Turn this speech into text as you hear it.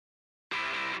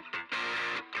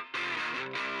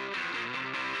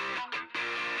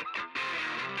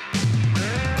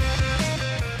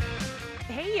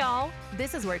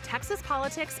This is where Texas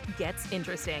politics gets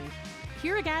interesting.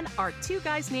 Here again are two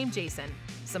guys named Jason,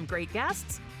 some great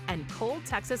guests, and cold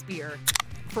Texas beer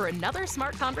for another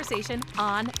smart conversation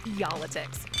on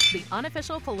Y'all-itics, the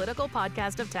unofficial political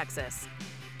podcast of Texas.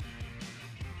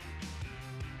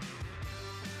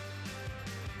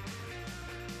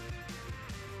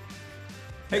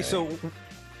 Hey, so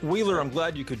Wheeler, I'm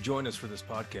glad you could join us for this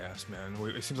podcast, man.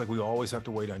 It seems like we always have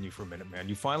to wait on you for a minute, man.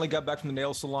 You finally got back from the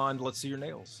nail salon. Let's see your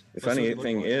nails. The funny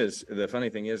thing is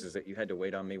that you had to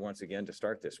wait on me once again to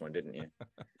start this one, didn't you?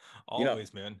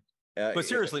 Always, man. But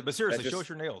seriously, show us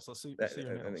your nails. Let's see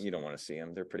your nails. You don't want to see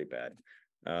them; they're pretty bad.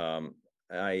 Sorry,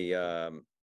 I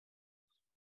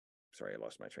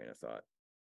lost my train of thought.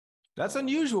 That's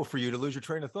unusual for you to lose your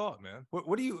train of thought, man.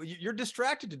 What do you're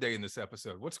distracted today in this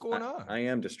episode. What's going on? I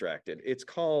am distracted. It's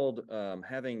called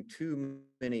having too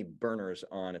many burners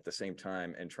on at the same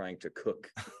time and trying to cook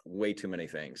way too many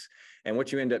things. And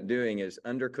what you end up doing is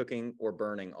undercooking or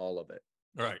burning all of it.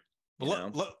 All right.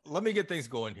 Well, let me get things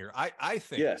going here. I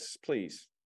think. Yes, please.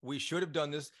 We should have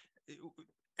done this.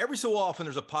 Every so often,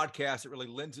 there's a podcast that really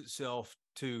lends itself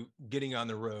to getting on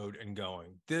the road and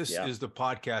going. This is the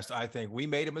podcast I think we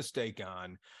made a mistake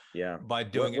on. By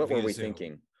doing it. What were we Zoom.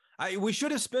 thinking? We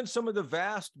should have spent some of the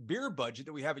vast beer budget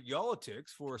that we have at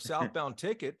Y'all-itics for a southbound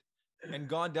ticket and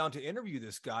gone down to interview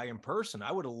this guy in person.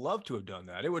 I would have loved to have done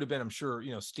that. It would have been, I'm sure,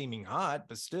 steaming hot,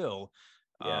 but still,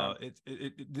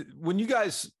 when you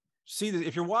guys see this,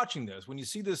 if you're watching this, when you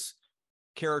see this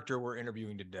character we're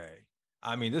interviewing today,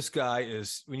 I mean, this guy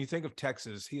is, when you think of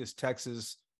Texas, he is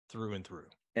Texas through and through.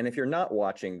 And if you're not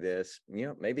watching this,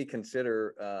 maybe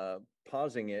consider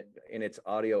pausing it in its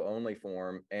audio only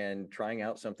form and trying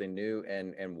out something new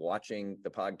and watching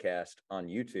the podcast on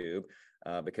YouTube,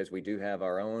 because we do have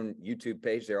our own YouTube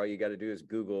page there. All you got to do is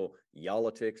Google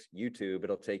Y'all-itics YouTube.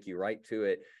 It'll take you right to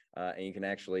it, and you can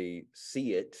actually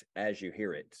see it as you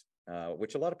hear it,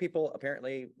 which a lot of people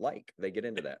apparently like. They get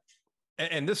into that.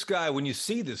 And this guy, when you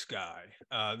see this guy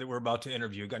that we're about to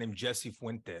interview, a guy named Jesse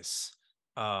Fuentes,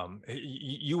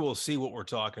 you will see what we're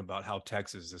talking about, how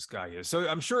Texas this guy is. So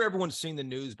I'm sure everyone's seen the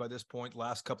news by this point.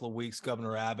 Last couple of weeks,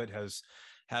 Governor Abbott has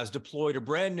deployed a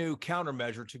brand new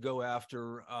countermeasure to go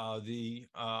after the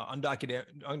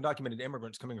undocumented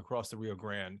immigrants coming across the Rio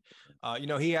Grande.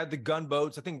 He had the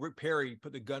gunboats. I think Rick Perry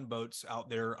put the gunboats out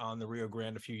there on the Rio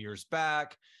Grande a few years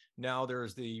back. Now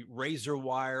there's the razor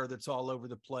wire that's all over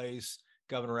the place.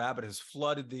 Governor Abbott has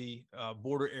flooded the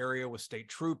border area with state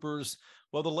troopers.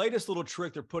 Well, the latest little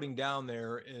trick they're putting down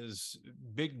there is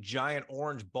big, giant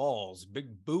orange balls, big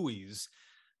buoys,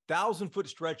 1,000-foot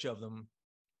stretch of them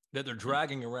that they're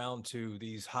dragging around to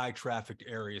these high trafficked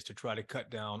areas to try to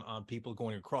cut down on people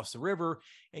going across the river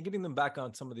and getting them back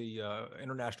on some of the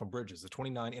international bridges, the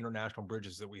 29 international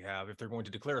bridges that we have. If they're going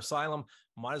to declare asylum,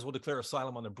 might as well declare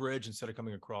asylum on the bridge instead of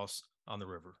coming across on the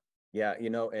river. Yeah,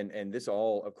 and this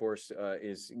all, of course,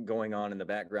 is going on in the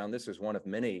background. This is one of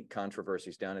many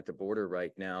controversies down at the border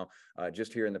right now,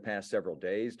 just here in the past several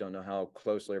days. Don't know how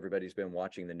closely everybody's been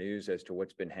watching the news as to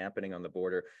what's been happening on the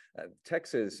border.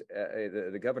 Texas,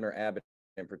 the Governor Abbott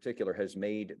in particular has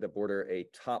made the border a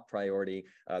top priority.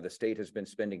 The state has been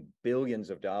spending billions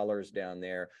of dollars down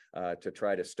there to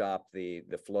try to stop the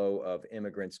flow of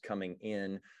immigrants coming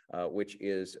in, which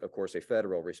is, of course, a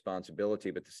federal responsibility,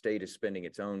 but the state is spending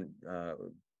its own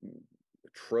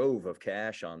trove of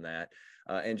cash on that.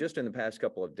 And just in the past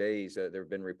couple of days, there have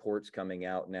been reports coming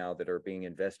out now that are being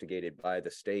investigated by the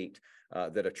state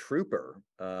that a trooper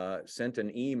sent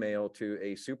an email to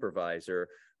a supervisor.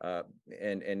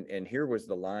 And here was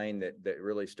the line that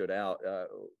really stood out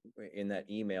in that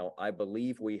email. I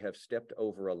believe we have stepped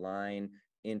over a line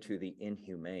into the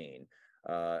inhumane.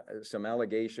 Some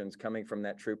allegations coming from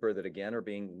that trooper that, again, are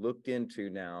being looked into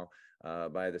now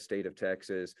by the state of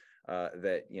Texas,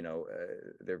 that,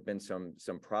 there have been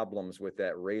some problems with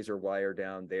that razor wire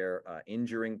down there,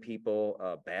 injuring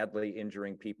people, badly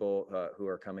injuring people who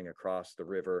are coming across the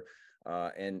river.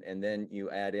 And then you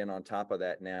add in on top of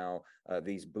that now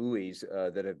these buoys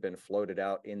that have been floated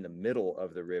out in the middle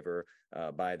of the river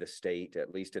by the state,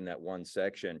 at least in that one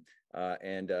section.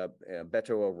 And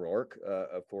Beto O'Rourke,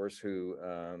 of course, who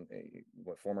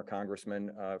former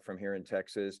congressman from here in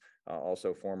Texas,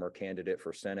 also former candidate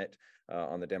for Senate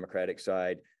on the Democratic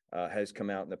side, has come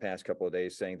out in the past couple of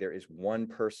days saying there is one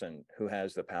person who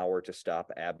has the power to stop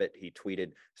Abbott. He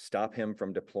tweeted, "Stop him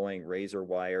from deploying razor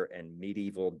wire and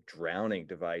medieval drowning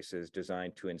devices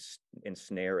designed to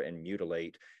ensnare and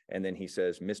mutilate." And then he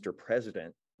says, "Mr.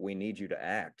 President, we need you to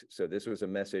act." So this was a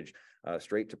message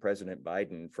straight to President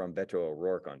Biden from Beto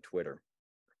O'Rourke on Twitter.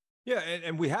 Yeah,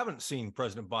 and we haven't seen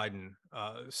President Biden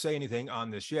say anything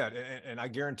on this yet. And I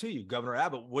guarantee you, Governor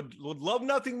Abbott would love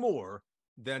nothing more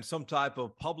than some type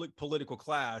of public political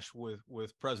clash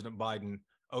with President Biden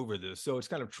over this. So it's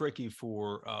kind of tricky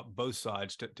for both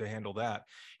sides to handle that.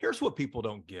 Here's what people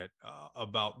don't get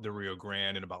about the Rio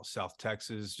Grande and about South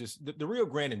Texas, just the Rio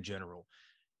Grande in general.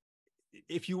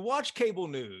 If you watch cable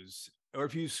news or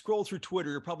if you scroll through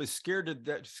Twitter, you're probably scared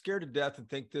to death and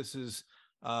think this is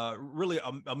really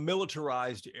a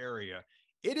militarized area.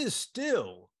 It is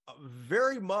still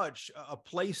very much a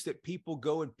place that people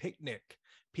go and picnic,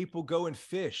 people go and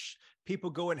fish, people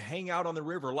go and hang out on the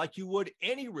river like you would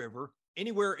any river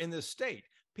anywhere in this state.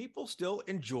 People still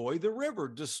enjoy the river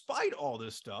despite all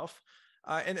this stuff.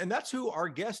 And that's who our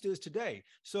guest is today.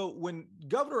 So when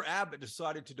Governor Abbott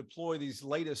decided to deploy these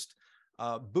latest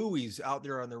buoys out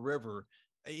there on the river,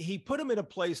 he put them in a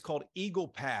place called Eagle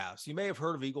Pass. You may have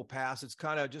heard of Eagle Pass. It's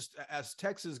kind of just as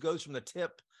Texas goes from the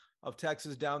tip of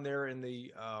Texas down there in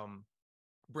the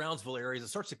Brownsville areas, it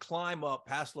starts to climb up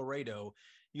past Laredo.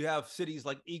 You have cities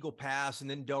like Eagle Pass and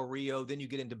then Del Rio, then you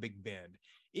get into Big Bend.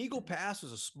 Eagle Pass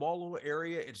is a small little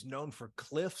area. It's known for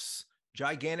cliffs,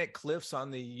 gigantic cliffs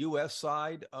on the U.S.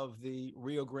 side of the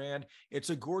Rio Grande.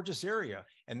 It's a gorgeous area.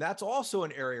 And that's also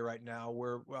an area right now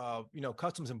where,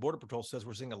 Customs and Border Patrol says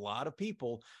we're seeing a lot of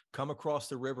people come across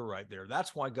the river right there.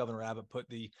 That's why Governor Abbott put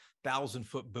the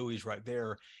 1,000-foot buoys right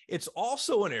there. It's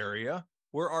also an area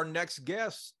where our next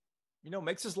guest,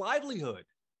 makes his livelihood.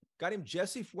 Guy named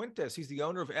Jesse Fuentes. He's the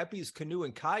owner of Epi's canoe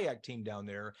and kayak team down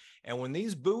there. And when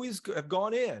these buoys have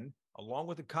gone in, along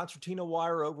with the concertina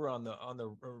wire over on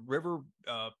the river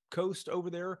coast over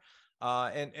there,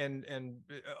 and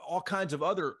all kinds of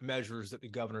other measures that the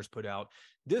governor's put out,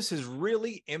 this has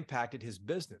really impacted his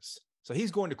business. So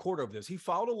he's going to court over this. He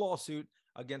filed a lawsuit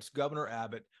against Governor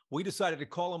Abbott. We decided to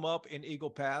call him up in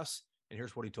Eagle Pass, and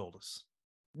here's what he told us.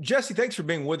 Jesse, thanks for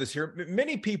being with us here.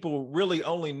 Many people really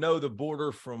only know the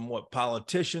border from what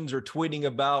politicians are tweeting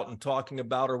about and talking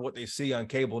about, or what they see on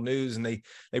cable news, and they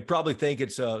probably think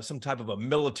it's some type of a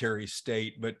military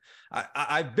state. But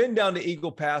I've been down to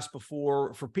Eagle Pass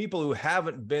before. For people who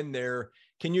haven't been there,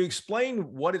 can you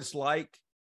explain what it's like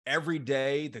every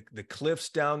day, the cliffs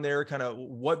down there, kind of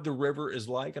what the river is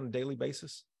like on a daily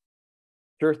basis?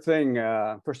 Sure thing.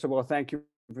 First of all, thank you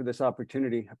for this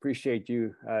opportunity. Appreciate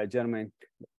you, gentlemen,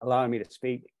 allowing me to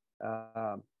speak.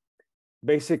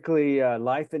 Basically,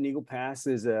 life in Eagle Pass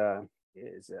is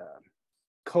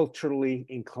culturally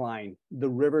inclined. The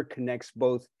river connects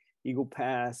both Eagle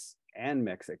Pass and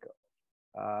Mexico.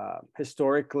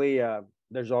 Historically,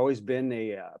 there's always been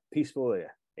a peaceful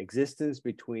existence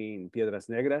between Piedras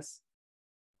Negras,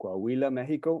 Coahuila,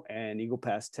 Mexico, and Eagle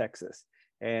Pass, Texas.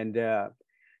 And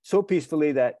so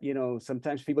peacefully that,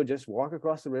 sometimes people just walk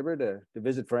across the river to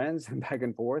visit friends and back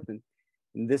and forth. And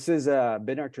this has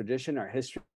been our tradition, our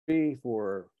history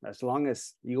for as long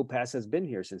as Eagle Pass has been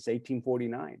here, since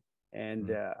 1849.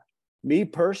 And me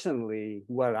personally,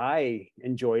 what I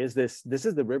enjoy is this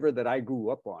is the river that I grew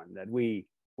up on, that we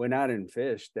went out and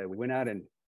fished, that we went out and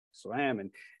swam,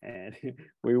 and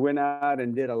we went out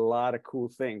and did a lot of cool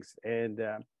things. And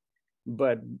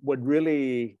but what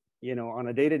really, on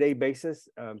a day-to-day basis,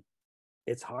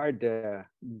 it's hard to,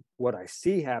 what I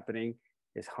see happening,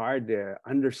 it's hard to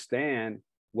understand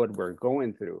what we're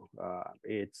going through.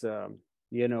 It's,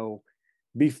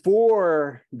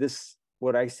 before this,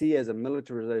 what I see as a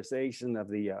militarization of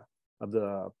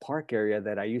the park area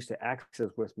that I used to access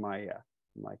with my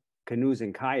canoes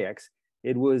and kayaks,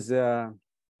 it was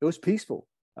peaceful.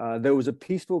 There was a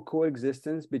peaceful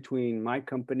coexistence between my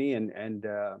company and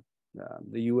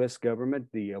the U.S. government,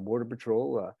 the Border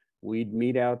Patrol. We'd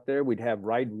meet out there. We'd have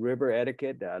right river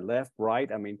etiquette, left,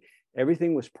 right. I mean,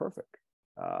 everything was perfect.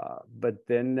 But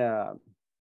then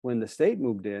when the state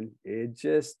moved in, it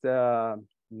just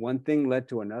one thing led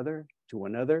to another, to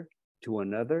another, to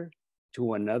another,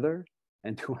 to another,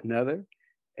 and to another.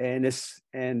 And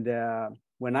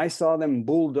when I saw them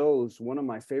bulldoze one of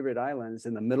my favorite islands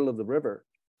in the middle of the river,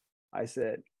 I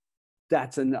said,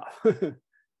 "That's enough.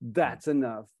 That's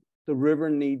enough. The river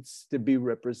needs to be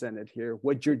represented here.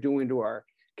 What you're doing to our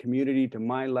community, to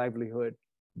my livelihood,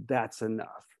 that's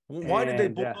enough." Why did they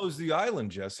bulldoze the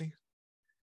island, Jesse?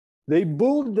 They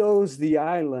bulldozed the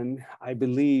island, I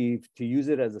believe, to use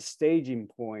it as a staging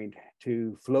point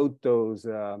to float those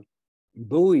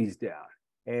buoys down.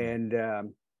 And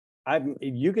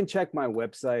you can check my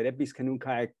website, Epi's Canoe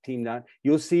Kayak Team.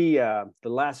 You'll see the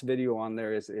last video on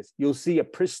there is you'll see a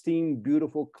pristine,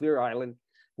 beautiful, clear island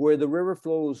where the river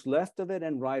flows left of it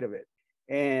and right of it.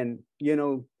 And,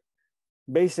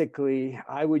 basically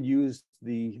I would use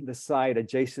the site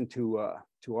adjacent to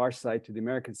our site, to the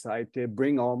American side, to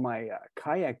bring all my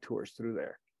kayak tours through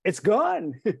there. It's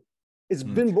gone. It's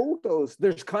been bulldozed.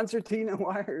 There's concertina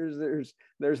wires.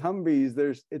 There's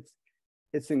Humvees.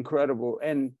 It's incredible,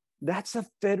 and that's a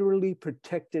federally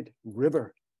protected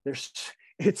river.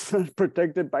 It's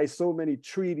protected by so many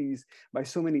treaties, by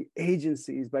so many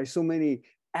agencies, by so many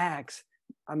acts.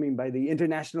 I mean, by the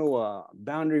International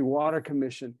Boundary Water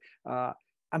Commission. I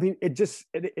mean,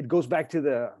 it goes back to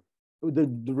the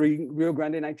Rio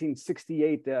Grande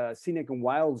 1968 Scenic and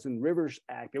Wilds and Rivers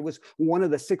Act. It was one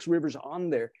of the 6 rivers on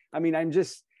there. I mean, I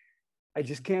just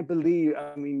can't believe,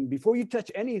 I mean, before you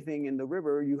touch anything in the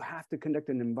river, you have to conduct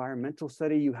an environmental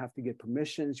study. You have to get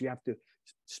permissions. You have to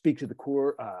speak to the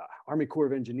Army Corps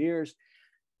of Engineers.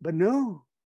 But no,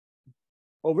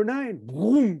 overnight,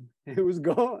 boom, it was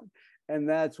gone. And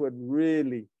that's what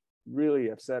really, really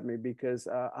upset me, because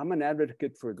I'm an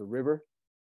advocate for the river.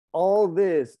 All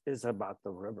this is about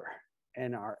the river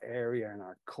and our area and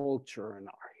our culture and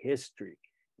our history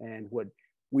and what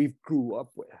we've grew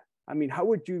up with. I mean, how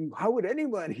would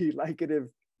anybody like it if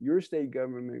your state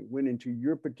government went into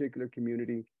your particular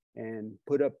community and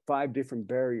put up 5 different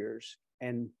barriers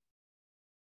and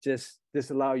just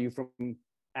disallow you from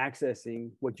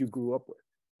accessing what you grew up with?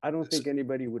 I don't think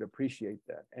anybody would appreciate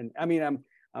that. And I mean,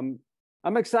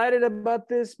 I'm excited about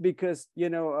this because, you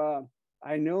know,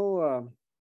 I know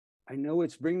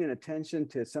it's bringing attention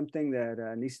to something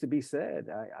that needs to be said.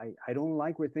 I don't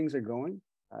like where things are going.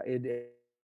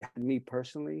 Me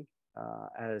personally,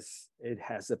 as it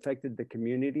has affected the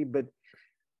community, but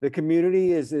the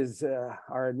community is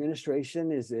our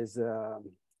administration is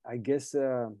I guess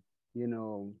you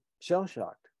know, shell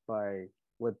shocked by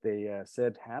what they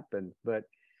said happened. But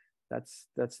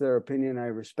that's their opinion. I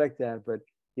respect that. But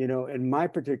you know, in my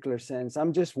particular sense,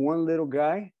 I'm just one little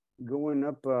guy going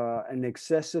up an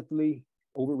excessively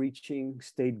overreaching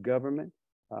state government.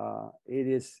 It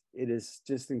is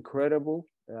just incredible.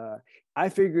 I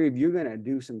figure if you're gonna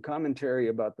do some commentary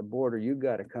about the border, you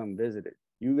gotta come visit it.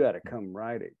 You gotta come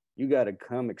ride it. You gotta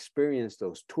come experience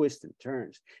those twists and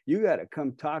turns. You gotta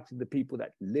come talk to the people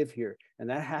that live here and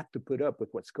that have to put up with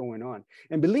what's going on.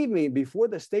 And believe me, before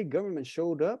the state government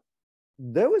showed up,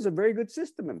 there was a very good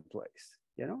system in place.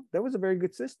 You know, there was a very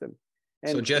good system.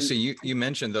 So Jesse, you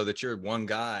mentioned though that you're one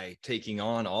guy taking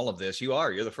on all of this.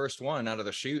 You're the first one out of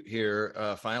the chute here,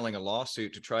 filing a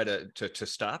lawsuit to try to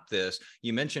stop this.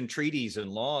 You mentioned treaties and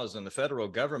laws and the federal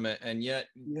government, and yet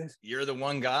yes, you're the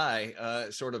one guy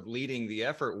sort of leading the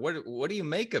effort. What do you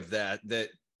make of that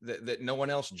no one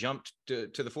else jumped to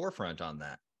the forefront on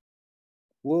that?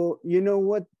 Well, you know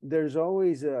what? There's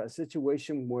always a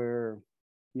situation where,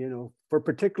 you know, for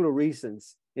particular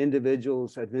reasons,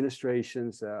 individuals,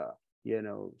 administrations, you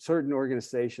know, certain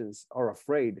organizations are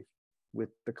afraid with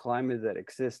the climate that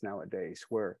exists nowadays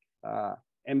where,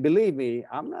 and believe me,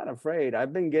 I'm not afraid.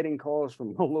 I've been getting calls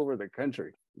from all over the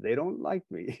country. They don't like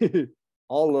me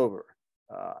all over.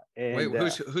 Wait,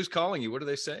 who's calling you? What are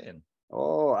they saying?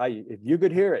 Oh, if you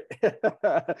could hear it,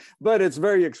 but it's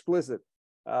very explicit.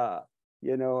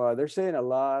 You know, they're saying a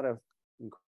lot of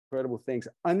incredible things.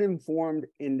 Uninformed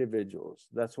individuals.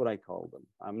 That's what I call them.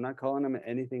 I'm not calling them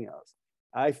anything else.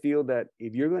 I feel that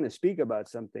if you're going to speak about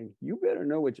something, you better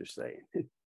know what you're saying.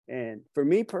 And for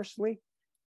me personally,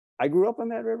 I grew up on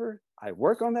that river. I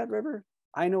work on that river.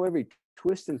 I know every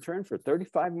twist and turn for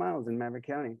 35 miles in Maverick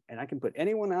County. And I can put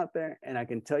anyone out there and I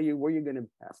can tell you where you're going to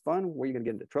have fun, where you're going to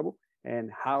get into trouble, and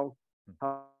how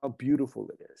beautiful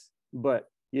it is. But,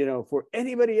 you know, for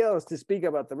anybody else to speak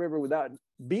about the river without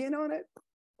being on it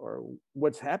or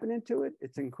what's happening to it,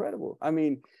 it's incredible. I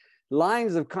mean,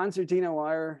 lines of concertina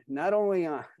wire, not only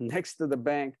next to the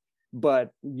bank,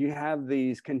 but you have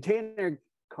these container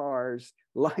cars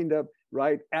lined up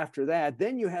right after that.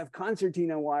 Then you have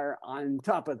concertina wire on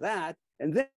top of that.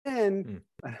 And then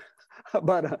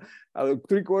about a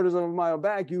 3/4 of a mile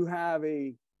back, you have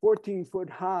a 14-foot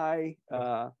high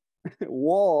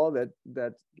wall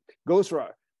that goes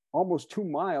for almost 2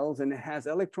 miles, and it has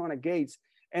electronic gates.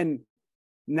 And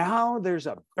now there's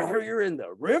a barrier in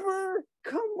the river.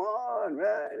 Come on,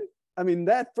 man. I mean,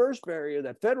 that first barrier,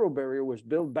 that federal barrier, was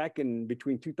built back in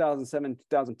between 2007 and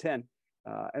 2010.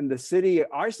 And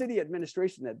our city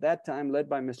administration at that time, led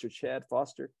by Mr. Chad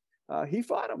Foster, he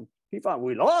fought them. He fought.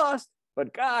 We lost,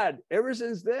 but God, ever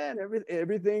since then,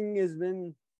 everything has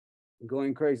been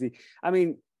going crazy. I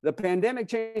mean, the pandemic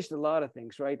changed a lot of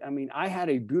things, right? I mean, I had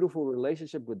a beautiful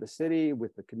relationship with the city,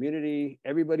 with the community.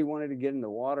 Everybody wanted to get in the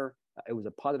water. It was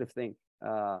a positive thing.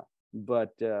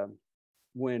 But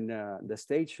when the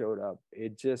state showed up,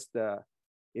 it just,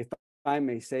 if I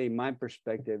may say, my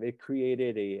perspective, it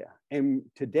created and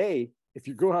today, if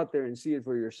you go out there and see it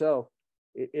for yourself,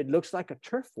 it looks like a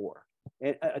turf war,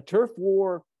 a turf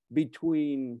war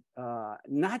between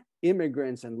not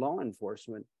immigrants and law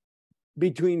enforcement,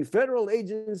 between federal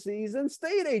agencies and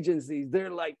state agencies. They're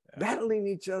like battling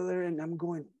each other, and I'm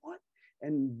going, what?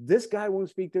 And this guy won't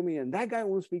speak to me, and that guy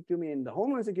won't speak to me, and the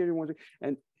Homeland Security won't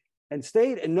speak, and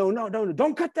state, and no,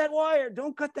 don't cut that wire,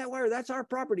 don't cut that wire, that's our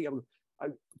property. I'm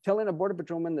telling a border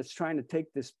patrolman that's trying to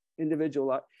take this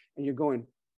individual out, and you're going,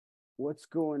 what's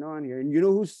going on here? And you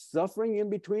know who's suffering in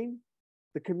between?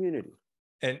 The community.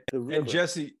 And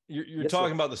Jesse, you're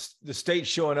talking about the state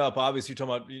showing up. Obviously, you're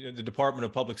talking about the Department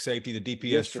of Public Safety, the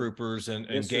DPS troopers,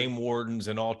 and game wardens,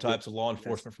 and all types of law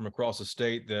enforcement from across the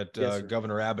state that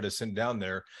Governor Abbott has sent down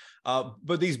there.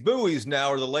 But these buoys now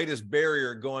are the latest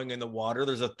barrier going in the water.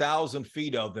 There's 1,000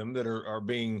 feet of them that are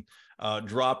being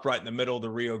dropped right in the middle of the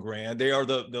Rio Grande. They are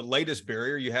the latest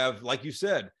barrier. You have, like you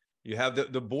said, you have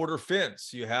the border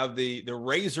fence, you have the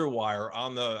razor wire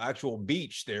on the actual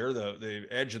beach there, the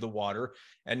edge of the water,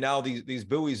 and now these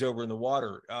buoys over in the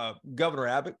water. Governor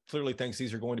Abbott clearly thinks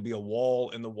these are going to be a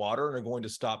wall in the water and are going to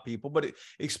stop people. But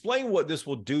explain what this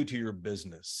will do to your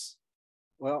business.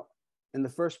 Well, in the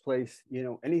first place,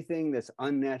 anything that's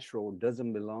unnatural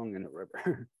doesn't belong in a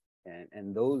river,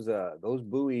 and those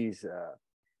buoys,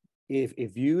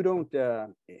 if you don't,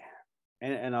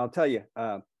 and I'll tell you.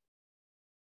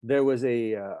 There was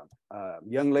a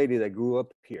young lady that grew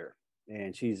up here,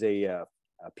 and she's a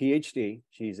PhD.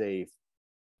 She's a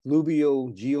fluvial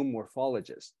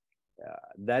geomorphologist.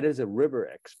 That is a river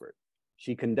expert.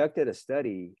 She conducted a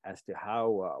study as to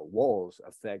how walls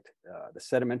affect the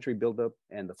sedimentary buildup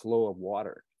and the flow of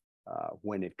water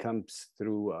when it comes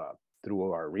through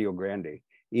our Rio Grande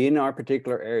in our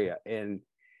particular area. And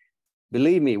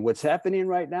believe me, what's happening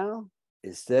right now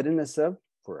is setting us up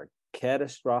for a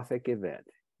catastrophic event,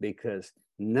 because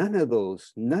none of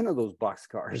those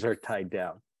boxcars are tied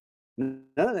down. None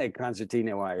of that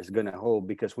concertina wire is going to hold,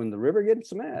 because when the river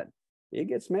gets mad, it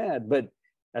gets mad. But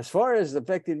as far as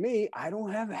affecting me, I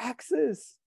don't have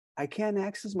access. I can't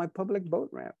access my public boat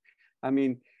ramp. I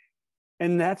mean,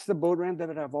 and that's the boat ramp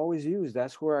that I've always used.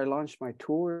 That's where I launch my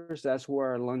tours. That's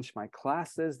where I launch my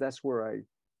classes. That's where I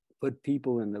put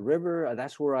people in the river.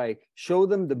 That's where I show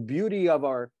them the beauty of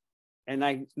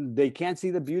they can't see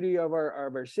the beauty of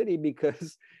our city,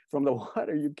 because from the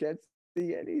water you can't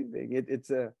see anything.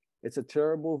 It's a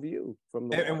terrible view from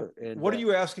the water. And what are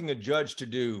you asking a judge to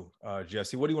do,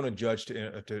 Jesse? What do you want a judge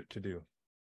to do?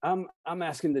 I'm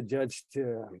asking the judge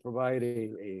to provide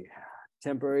a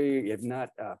temporary, if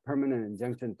not permanent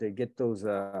injunction to get those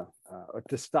or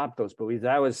to stop those buoys.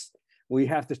 We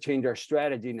have to change our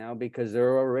strategy now, because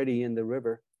they're already in the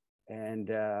river, and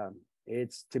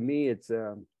to me it's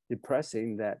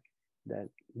depressing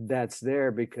that's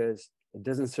there, because it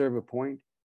doesn't serve a point,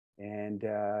 and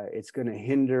it's going to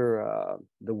hinder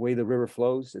the way the river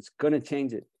flows. It's going to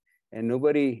change it, and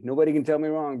nobody can tell me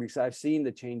wrong, because I've seen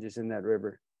the changes in that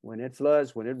river. When it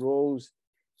floods, when it rolls,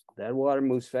 that water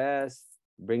moves fast,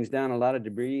 brings down a lot of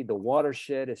debris. The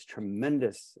watershed is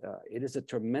tremendous. It is a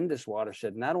tremendous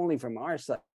watershed, not only from our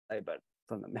side, but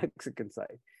from the Mexican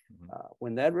side.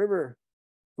 When that river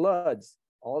floods,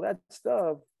 all that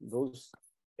stuff,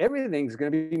 everything's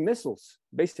going to be missiles,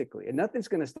 basically, and nothing's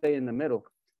going to stay in the middle.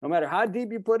 No matter how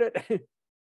deep you put it,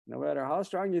 no matter how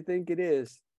strong you think it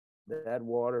is, that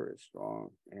water is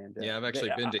strong. And I've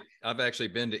actually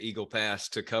been to Eagle Pass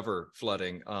to cover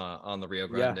flooding on the Rio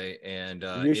Grande, and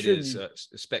it is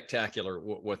spectacular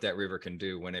what that river can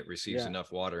do when it receives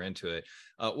enough water into it.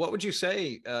 What would you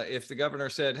say if the governor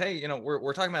said, "Hey,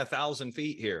 we're talking about 1,000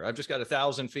 feet here. I've just got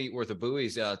 1,000 feet worth of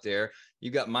buoys out there.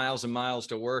 You got miles and miles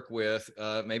to work with.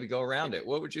 Maybe go around it."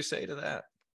 What would you say to that?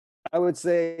 I would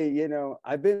say,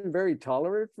 I've been very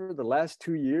tolerant for the last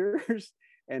 2 years.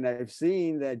 And I've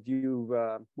seen that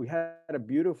we had a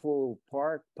beautiful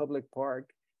public park.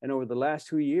 And over the last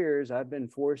 2 years, I've been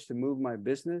forced to move my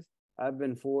business. I've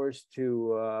been forced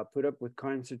to put up with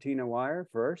concertina wire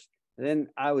first. And then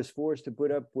I was forced to put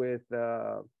up with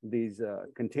these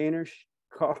container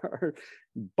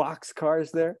box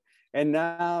cars there. And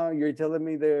now you're telling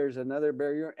me there's another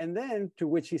barrier. And then to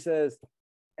which he says,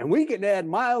 and we can add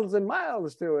miles and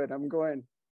miles to it. I'm going,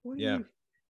 what do you?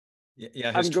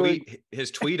 Yeah,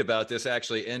 his tweet about this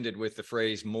actually ended with the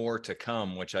phrase "more to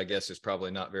come," which I guess is probably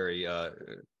not very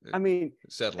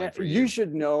settling for you. You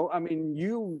should know. I mean,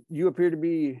 you appear to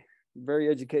be a very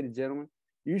educated gentleman.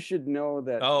 you should know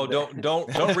that. Oh,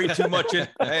 don't read too much in.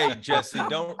 Hey, Jesse,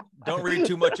 don't read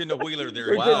too much into Wheeler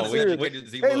there. Wow, Wait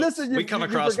does he Hey, look? listen, we come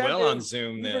across well on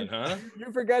Zoom then, huh?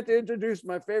 You forgot to introduce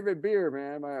my favorite beer,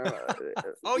 man.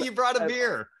 Oh, you brought a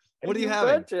beer. What are you You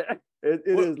having? betcha. It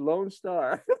is Lone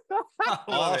Star.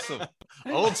 Awesome.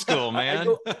 Old school, man.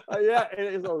 Yeah,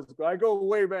 it is old school. I go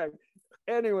way back.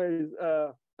 Anyways,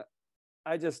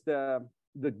 I just the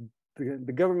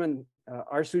government,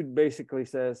 our suit basically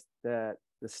says that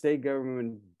the state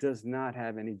government does not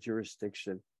have any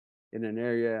jurisdiction in an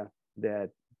area that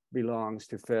belongs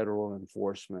to federal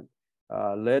enforcement.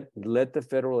 Let the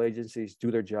federal agencies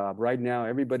do their job. Right now,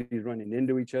 everybody's running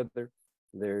into each other.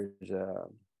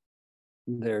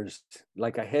 There's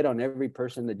like a hit on every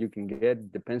person that you can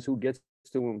get. Depends who gets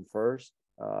to them first.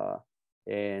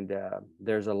 And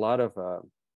there's a lot of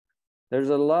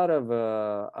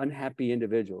unhappy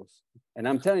individuals. And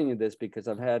I'm telling you this because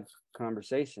I've had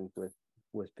conversations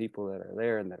with people that are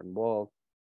there and that are involved,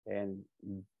 and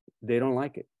they don't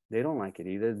like it. They don't like it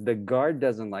either. The guard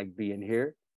doesn't like being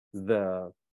here.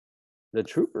 The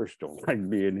troopers don't like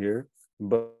being here.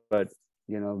 But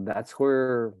that's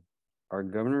where our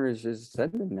governor is just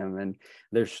sending them, and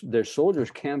there's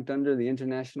soldiers camped under the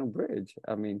international bridge.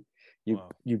 I mean,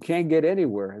 you can't get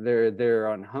anywhere. They're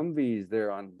on Humvees.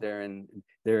 They're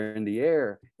in the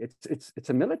air. It's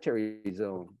a military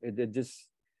zone. It just,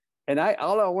 and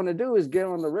all I want to do is get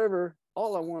on the river.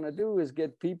 All I want to do is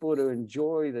get people to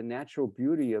enjoy the natural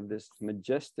beauty of this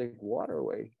majestic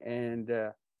waterway. And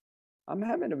I'm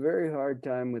having a very hard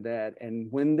time with that. And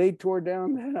when they tore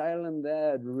down that island,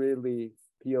 that really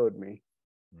PO'd me.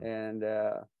 And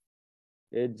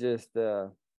it just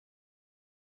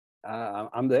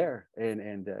I'm there,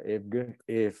 and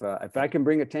if I can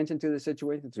bring attention to the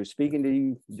situation through speaking to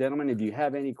you gentlemen, if you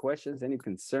have any questions, any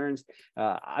concerns,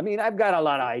 I mean, I've got a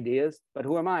lot of ideas, but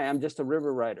who am I? I'm just a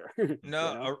river rider.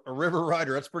 No, a river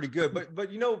rider, that's pretty good. But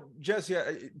Jesse,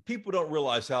 people don't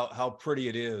realize how pretty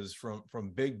it is from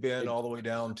Big Bend all the way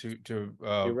down to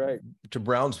you're right, to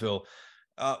Brownsville.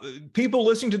 People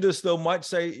listening to this though might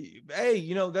say,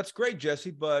 hey, that's great, Jesse,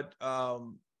 but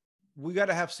we got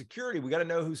to have security. We got to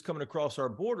know who's coming across our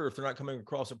border if they're not coming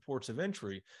across at ports of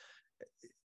entry.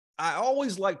 I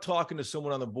always like talking to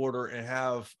someone on the border and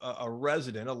have a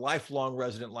lifelong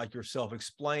resident like yourself,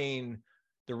 explain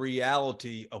the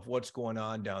reality of what's going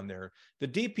on down there. The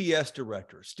DPS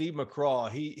director, Steve McCraw,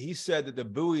 he said that the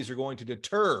buoys are going to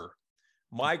deter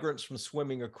migrants from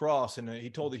swimming across. And he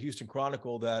told the Houston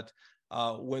Chronicle that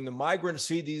when the migrants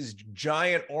see these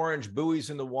giant orange buoys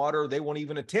in the water, they won't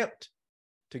even attempt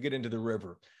to get into the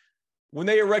river. When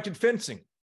they erected fencing,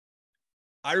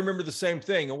 I remember the same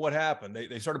thing. And what happened?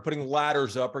 They started putting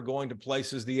ladders up or going to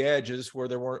places, the edges where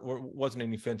wasn't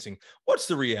any fencing. What's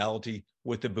the reality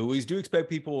with the buoys? Do you expect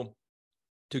people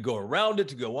to go around it,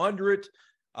 to go under it?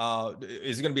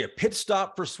 Is it going to be a pit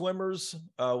stop for swimmers?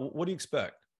 What do you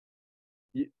expect?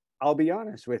 I'll be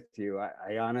honest with you.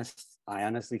 I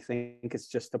honestly think it's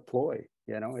just a ploy.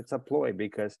 It's a ploy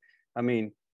because, I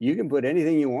mean, you can put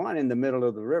anything you want in the middle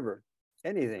of the river,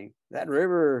 anything. That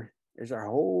river is our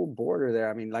whole border there.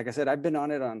 I mean, like I said, I've been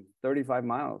on it on 35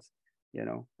 miles,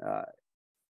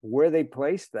 where they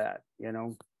placed that,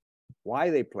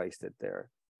 why they placed it there,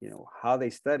 how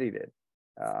they studied it.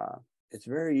 It's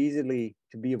very easily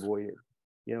to be avoided.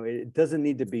 It doesn't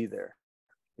need to be there.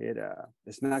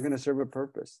 It's not going to serve a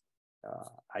purpose.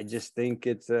 I just think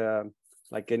it's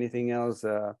like anything else.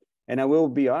 And I will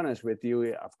be honest with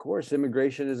you, of course,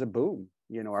 immigration is a boom.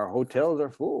 Our hotels are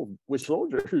full with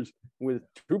soldiers, with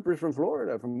troopers from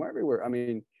Florida, from everywhere. I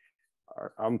mean,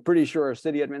 I'm pretty sure our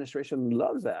city administration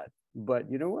loves that.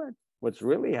 But you know what? What's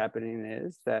really happening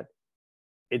is that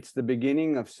it's the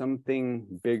beginning of something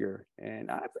bigger.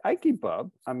 And I keep up.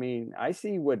 I mean, I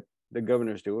see what the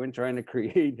governor's doing, trying to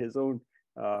create his own,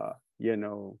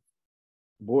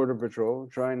 border patrol,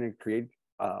 trying to create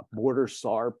a border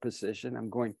SAR position. I'm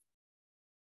going,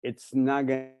 it's not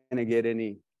going to get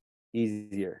any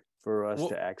easier for us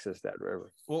to access that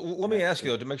river. Well, let me ask you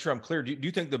though, to make sure I'm clear, do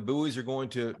you think the buoys are going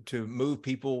to move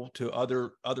people to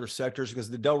other sectors?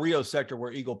 Because the Del Rio sector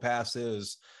where Eagle Pass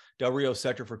is, Del Rio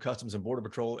sector for Customs and Border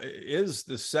Patrol is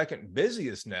the second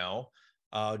busiest now,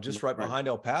 just right behind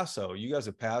El Paso. You guys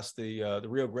have passed the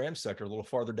Rio Grande sector a little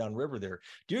farther downriver there.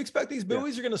 Do you expect these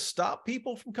buoys are going to stop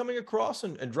people from coming across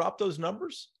and drop those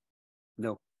numbers?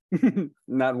 No.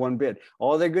 Not one bit.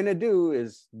 All they're going to do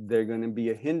is they're going to be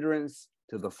a hindrance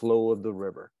to the flow of the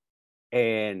river,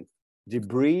 and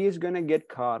debris is going to get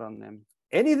caught on them.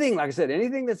 Anything, like I said,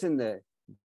 anything that's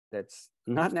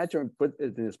not natural,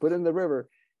 is put in the river,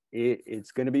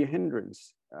 it's going to be a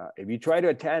hindrance. If you try to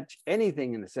attach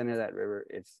anything in the center of that river,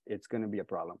 it's going to be a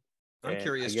problem. I'm And I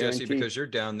curious, Jesse, guarantee- because you're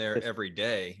down there Yes. every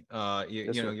day. Yes,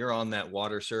 You know, sir. you're on that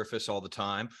water surface all the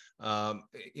time.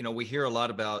 You know, we hear a lot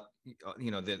about,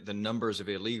 you know, the numbers of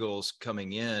illegals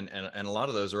coming in, and a lot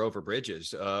of those are over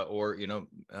bridges, or, you know,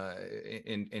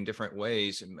 in different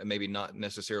ways, maybe not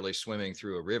necessarily swimming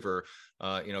through a river.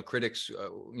 You know, critics,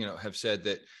 you know, have said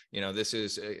that, you know, this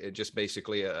is just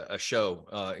basically a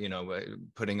show, you know,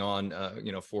 putting on,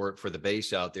 you know, for the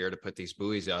base out there to put these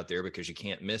buoys out there because you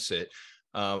can't miss it.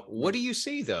 What do you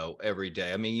see though every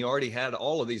day? I mean, you already had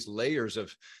all of these layers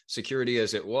of security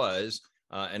as it was.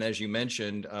 And as you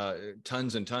mentioned,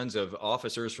 tons and tons of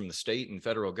officers from the state and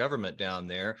federal government down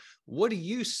there. What do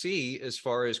you see as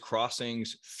far as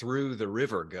crossings through the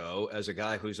river go as a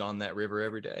guy who's on that river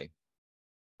every day?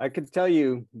 I could tell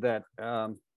you that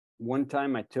one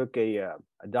time I took a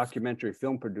documentary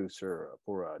film producer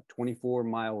for a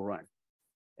 24-mile run,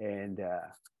 and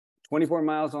 24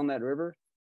 miles on that river.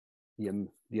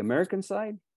 The American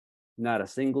side, not a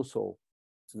single soul,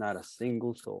 not a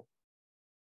single soul.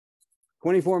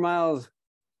 24 miles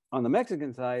on the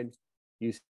Mexican side,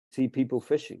 you see people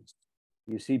fishing.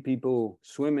 You see people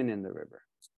swimming in the river.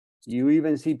 You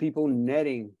even see people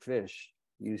netting fish.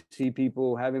 You see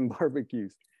people having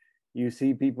barbecues. You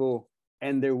see people,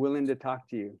 and they're willing to talk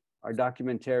to you. Our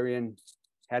documentarian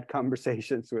had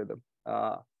conversations with them.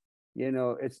 You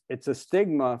know, it's a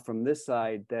stigma from this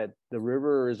side that the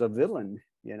river is a villain,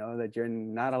 you know, that you're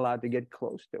not allowed to get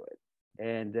close to it.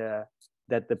 And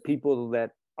that the people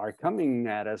that are coming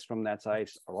at us from that side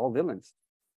are all villains.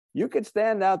 You could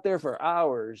stand out there for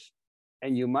hours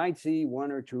and you might see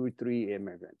 1 or 2 or 3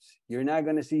 immigrants. You're not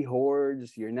going to see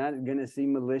hordes. You're not going to see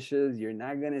militias. You're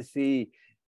not going to see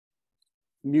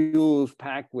mules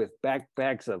packed with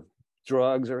backpacks of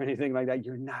drugs or anything like that.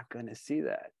 You're not going to see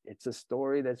that. It's a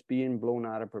story that's being blown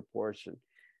out of proportion.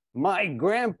 My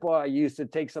grandpa used to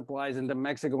take supplies into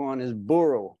Mexico on his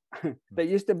burro. There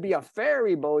used to be a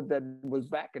ferry boat that was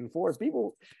back and forth.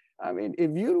 People, I mean,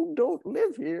 if you don't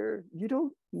live here, you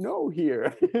don't know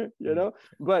here, you know?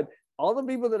 But all the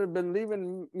people that have been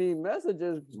leaving me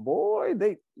messages, boy,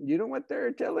 you know what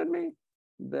they're telling me?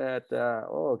 That,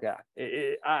 oh God,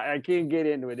 I can't get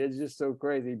into it. It's just so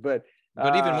crazy. But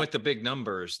even with the big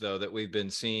numbers, though, that we've been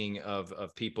seeing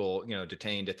of people, you know,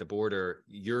 detained at the border,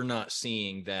 you're not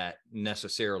seeing that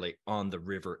necessarily on the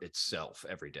river itself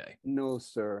every day. No,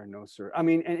 sir. No, sir. I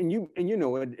mean, and you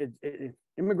know,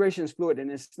 immigration is fluid, and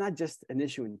it's not just an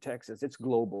issue in Texas. It's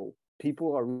global.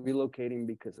 People are relocating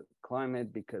because of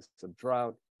climate, because of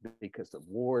drought, because of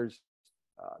wars,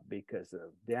 because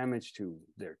of damage to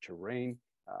their terrain.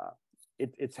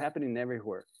 It's happening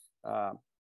everywhere.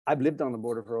 I've lived on the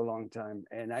border for a long time,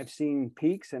 and I've seen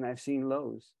peaks and I've seen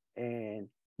lows. And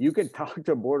you could talk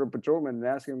to a border patrolman and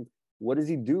ask him, what does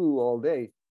he do all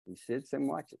day? He sits and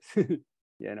watches, you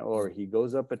know, or he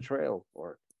goes up a trail.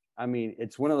 Or, I mean,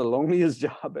 it's one of the loneliest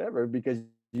job ever because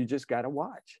you just got to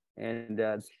watch. And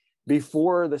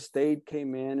before the state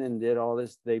came in and did all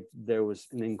this, there was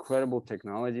an incredible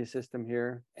technology system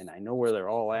here. And I know where they're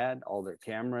all at, all their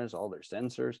cameras, all their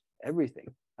sensors, everything.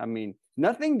 I mean,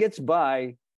 nothing gets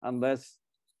by unless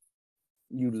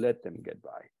you let them get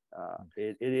by.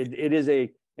 It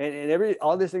is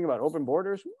all this thing about open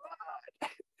borders.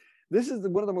 This is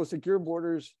one of the most secure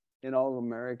borders in all of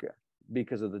America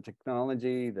because of the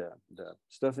technology, the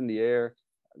stuff in the air,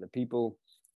 the people,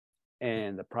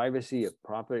 and the privacy of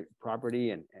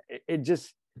property. And it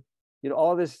just, you know,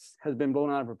 all this has been blown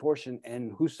out of proportion.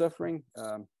 And who's suffering?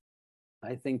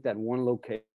 I think that one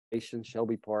location,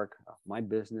 Shelby Park, my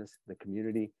business, the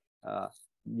community,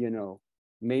 you know,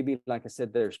 maybe, like I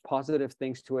said, there's positive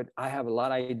things to it. I have a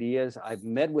lot of ideas. I've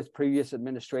met with previous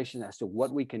administration as to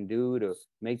what we can do to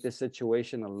make this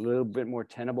situation a little bit more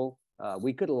tenable.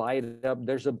 We could light it up.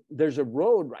 There's a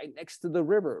road right next to the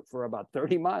river for about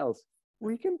 30 miles.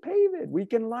 We can pave it. We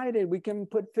can light it. We can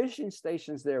put fishing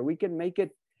stations there. We can make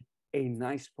it a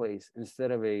nice place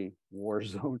instead of a war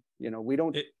zone. You know, we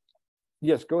don't.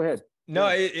 Yes, go ahead. No,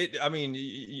 I mean,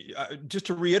 just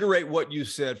to reiterate what you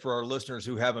said for our listeners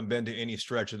who haven't been to any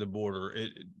stretch of the border,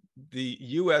 the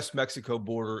U.S.-Mexico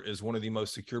border is one of the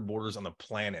most secure borders on the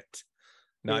planet,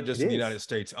 not just in the United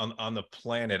States, on the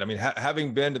planet. I mean,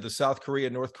 having been to the South Korea,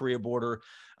 North Korea border,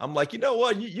 I'm like, you know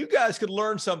what? You guys could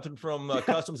learn something from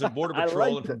Customs and Border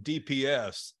Patrol and from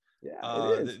DPS.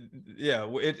 Yeah, it is.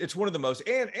 It's one of the most,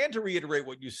 and to reiterate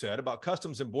what you said about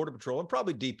Customs and Border Patrol and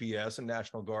probably DPS and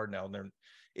National Guard now and then.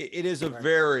 It is a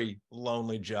very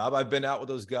lonely job. I've been out with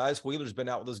those guys. Wheeler's been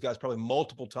out with those guys probably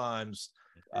multiple times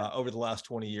over the last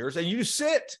 20 years. And you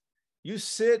sit You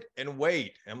sit and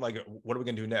wait. I'm like, what are we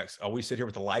gonna do next? Oh, we sit here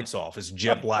with the lights off. It's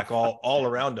jet black all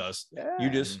around us. Yeah. You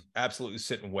just absolutely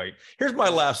sit and wait. Here's my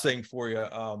last thing for you.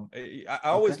 I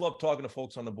always love talking to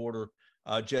folks on the border.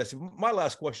 Jesse, my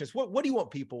last question is, what do you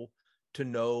want people to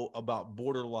know about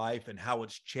border life and how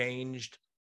it's changed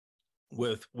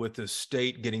with the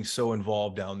state getting so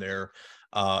involved down there,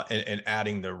 and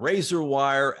adding the razor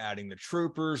wire, adding the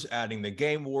troopers, adding the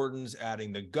game wardens,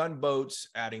 adding the gunboats,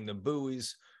 adding the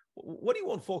buoys? What do you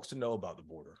want folks to know about the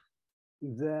border?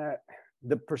 That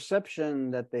the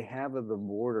perception that they have of the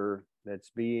border that's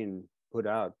being put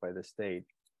out by the state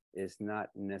is not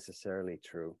necessarily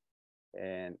true.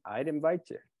 And I'd invite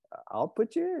you. I'll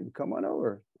put you in. Come on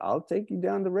over. I'll take you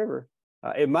down the river.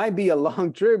 It might be a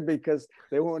long trip because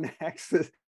they won't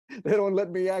access. They don't let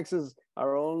me access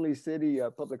our only city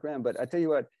public land. But I tell you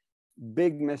what,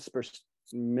 big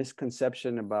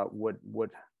misconception about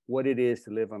what it is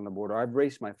to live on the border. I've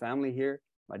raised my family here.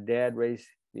 My dad raised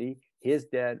me. His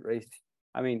dad raised.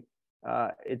 I mean,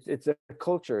 it's a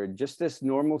culture, just as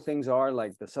normal things are,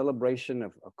 like the celebration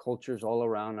of cultures all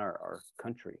around our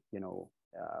country. You know,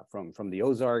 from the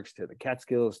Ozarks to the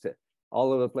Catskills to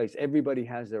all over the place. Everybody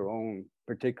has their own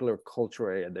particular cultural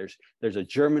area. There's a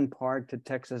German part to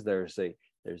Texas. There's a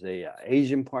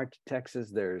Asian part to Texas.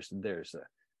 There's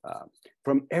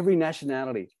from every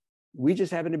nationality. We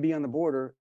just happen to be on the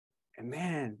border. And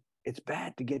man, it's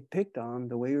bad to get picked on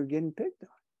the way you're getting picked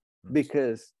on,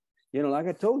 because, you know, like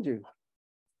I told you,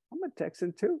 I'm a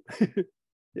Texan too.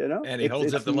 You know, and he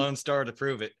holds up the Lone Star to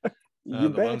prove it. The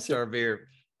Lone Star beer.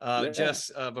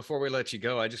 Jess, before we let you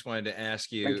go, I just wanted to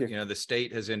ask you, you know, the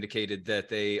state has indicated that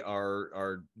they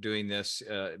are doing this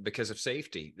because of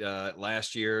safety.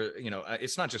 Last year, you know,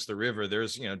 it's not just the river,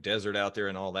 there's, you know, desert out there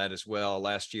and all that as well.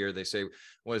 Last year, they say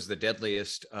was the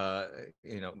deadliest,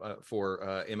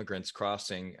 for immigrants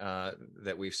crossing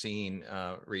that we've seen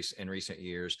in recent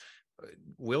years.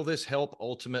 Will this help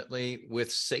ultimately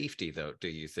with safety though, do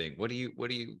you think? What do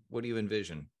you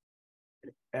envision?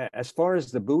 As far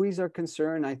as the buoys are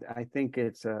concerned, I think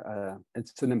it's an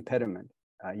impediment.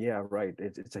 Yeah, right.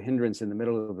 It's a hindrance in the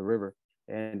middle of the river,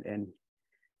 and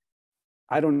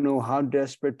I don't know how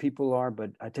desperate people are,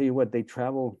 but I tell you what, they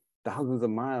travel thousands of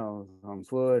miles on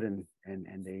foot, and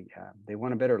they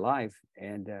want a better life.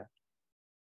 And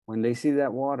when they see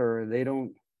that water, they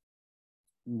don't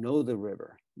know the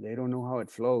river. They don't know how it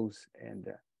flows, and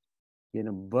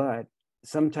but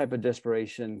some type of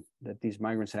desperation that these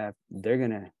migrants have, they're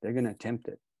gonna attempt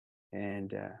it.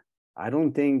 And I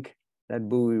don't think that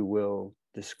buoy will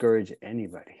discourage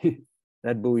anybody.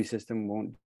 That buoy system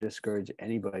won't discourage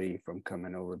anybody from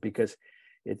coming over, because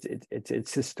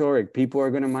it's historic. People are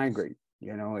gonna migrate.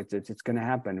 You know, it's gonna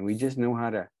happen. We just know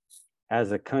how to,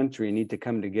 as a country, need to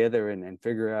come together and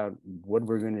figure out what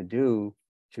we're gonna do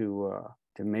to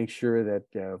make sure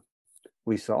that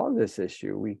we solve this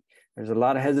issue. There's a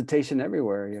lot of hesitation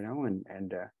everywhere, you know,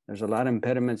 and there's a lot of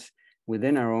impediments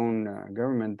within our own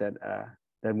government that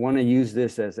want to use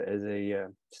this as a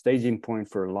staging point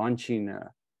for launching,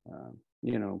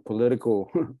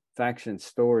 political faction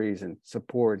stories and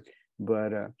support.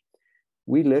 But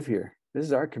we live here. This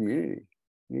is our community.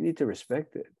 You need to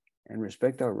respect it and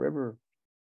respect our river,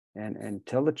 and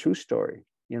tell the true story.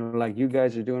 You know, like you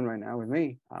guys are doing right now with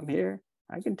me. I'm here.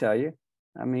 I can tell you.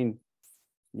 I mean,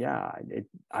 yeah,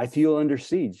 I feel under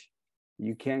siege.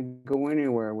 You can't go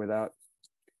anywhere without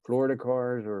Florida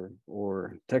cars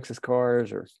or Texas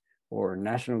cars or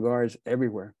National Guards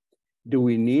everywhere. Do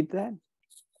we need that?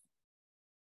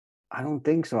 I don't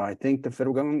think so. I think the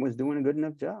federal government was doing a good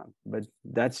enough job, but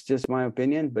that's just my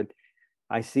opinion. But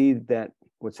I see that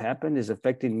what's happened is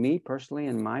affecting me personally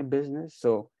and my business.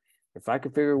 So if I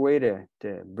could figure a way to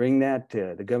bring that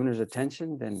to the governor's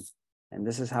attention, then, and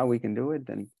this is how we can do it,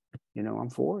 then, you know, I'm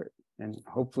for it. And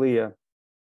hopefully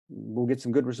we'll get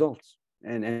some good results.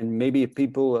 And maybe if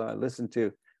people listen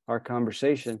to our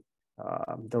conversation,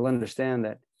 they'll understand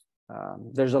that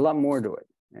there's a lot more to it.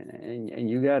 And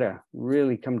you got to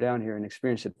really come down here and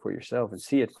experience it for yourself and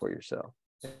see it for yourself.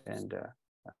 And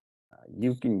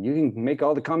you can make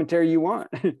all the commentary you want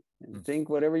and think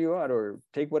whatever you want, or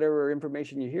take whatever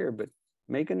information you hear, but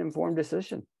make an informed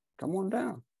decision. Come on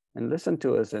down and listen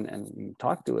to us and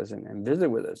talk to us and visit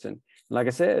with us. And like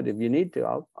I said, if you need to,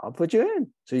 I'll put you in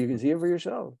so you can see it for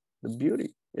yourself. The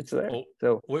beauty, it's there. Well,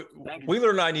 so Wheeler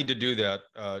and I need to do that,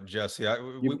 Jesse.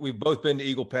 We've both been to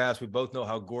Eagle Pass. We both know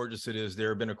how gorgeous it is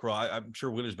there. Been across. I'm sure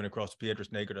Wheeler's been across the Piedras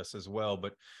Negras as well.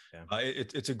 But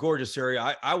it's a gorgeous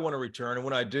area. I want to return, and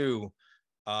when I do,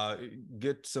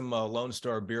 get some Lone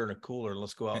Star beer in a cooler, and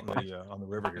let's go out on the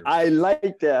river here. I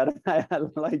like that. I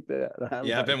like that.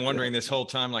 I've been wondering this whole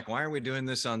time, like, why are we doing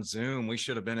this on Zoom? We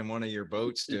should have been in one of your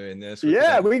boats doing this.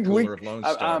 Yeah, of Lone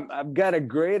Star. I've got a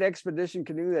great expedition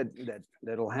canoe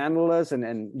that'll handle us,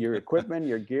 and your equipment,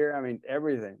 your gear. I mean,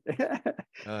 everything.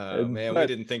 Oh man, we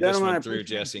didn't think this one through,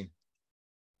 Jesse.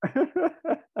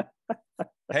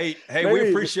 Hey,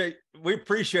 we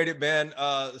appreciate it, man.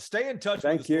 Stay in touch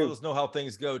with us. Let us know how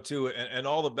things go too, and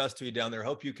all the best to you down there.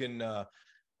 Hope you can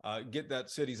get that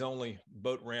city's only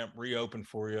boat ramp reopened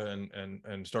for you,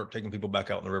 and start taking people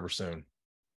back out in the river soon.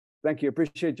 Thank you.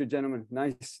 Appreciate you, gentlemen.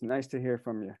 Nice to hear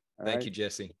from you. Thank you,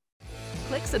 Jesse.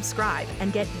 Click subscribe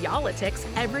and get Y'all-itics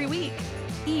every week.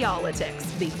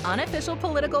 Y'all-itics, the unofficial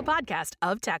political podcast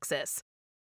of Texas.